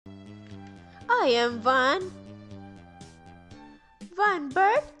I am one. One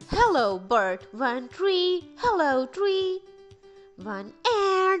bird, hello bird. One tree, hello tree. One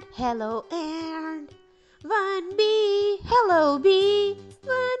ant, hello ant. One bee, hello bee.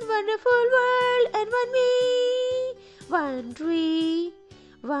 One wonderful world and one me. One tree,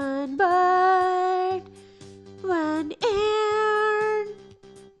 one bird, one ant.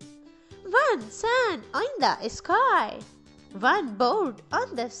 One sun in the sky. One boat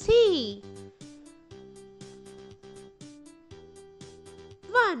on the sea.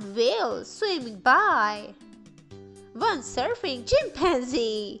 One whale swimming by. One surfing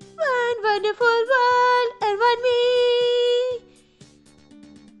chimpanzee. One wonderful world and one me.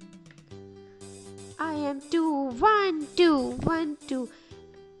 I am two, one, two, one, two.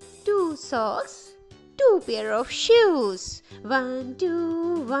 Two socks, two pair of shoes. One,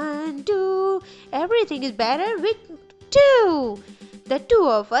 two, one, two. Everything is better with two. The two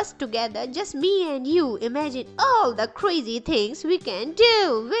of us together, just me and you. Imagine all the crazy things we can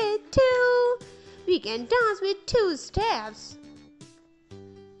do with two. We can dance with two steps.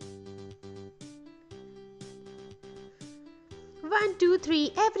 One, two,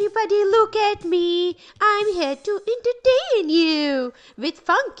 three, everybody look at me. I'm here to entertain you with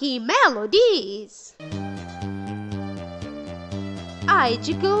funky melodies. I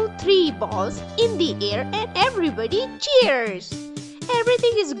jiggle three balls in the air and everybody cheers.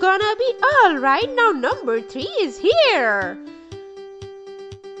 Everything is gonna be alright. Now number 3 is here.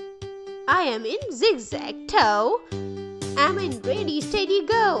 I am in zigzag-toe. I'm in ready, steady,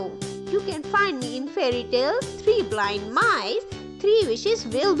 go. You can find me in fairy tale. 3 blind mice. 3 wishes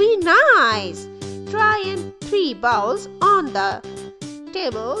will be nice. Try and 3 bowls on the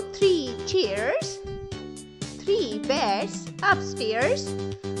table. 3 chairs. 3 beds upstairs.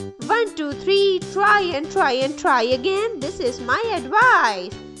 1, 2, 3. Try and try and try again. This is my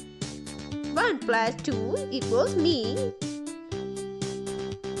advice. 1 plus 2 equals me.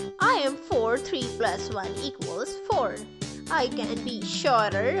 I am 4. 3 plus 1 equals 4. I can be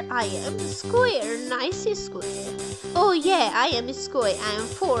shorter. I am square, nice square. Oh yeah, I am square. I am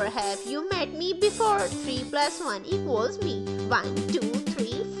 4. Have you met me before? 3 plus 1 equals me. 1, 2,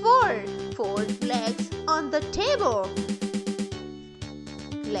 3, 4. 4 legs on the table.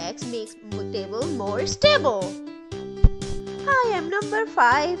 Legs makes table more stable. I am number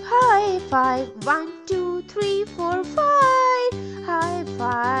 5. High 5. 1, 2, 3, 4, 5. High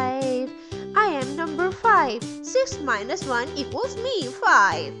 5. I am number 5. 6 minus 1 equals me,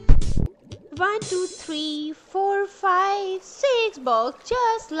 5. 1, 2, 3, 4, 5, 6 balls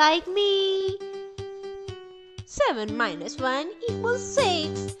just like me. 7 minus 1 equals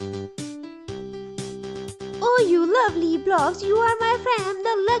 6. Oh, you lovely blocks, you are my friend,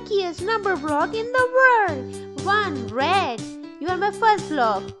 the luckiest number block in the world. 1 red, you are my first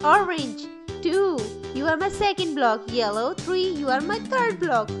block. Orange. 2, you are my second block. Yellow. 3, you are my third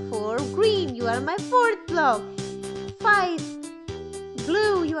block. 4 green, you are my fourth block. 5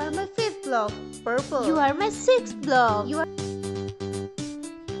 blue, you are my fifth block. Purple, you are my sixth block.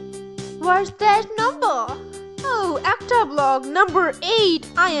 What's that number? Oh, octoblock number 8.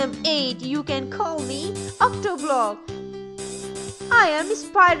 I am 8. You can call me octoblock. I am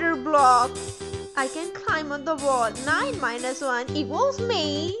spider block. I can climb on the wall. 9 minus 1 equals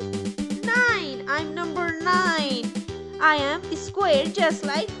me. 9. I'm number 9. I am square just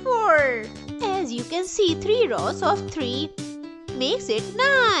like 4. As you can see, 3 rows of 3 makes it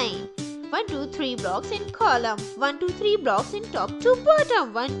 9. 1, 2, 3 blocks in column. 1, 2, 3 blocks in top to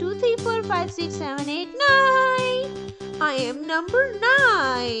bottom. 1, 2, 3, 4, 5, 6, 7, 8, 9. I am number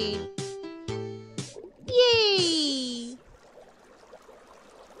 9. Yay!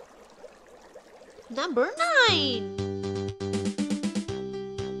 Number 9.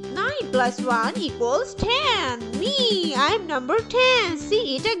 9 plus 1 equals 10. Me, I am number 10.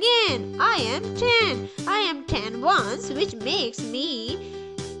 See it again. I am 10. I am 10 once, which makes me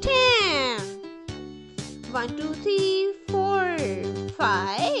 10. 1, 2, 3, 4,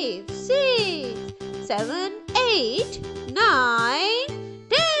 5, 6, 7, 8, 9,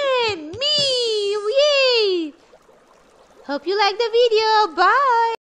 10. Me! Yay! Hope you like the video. Bye!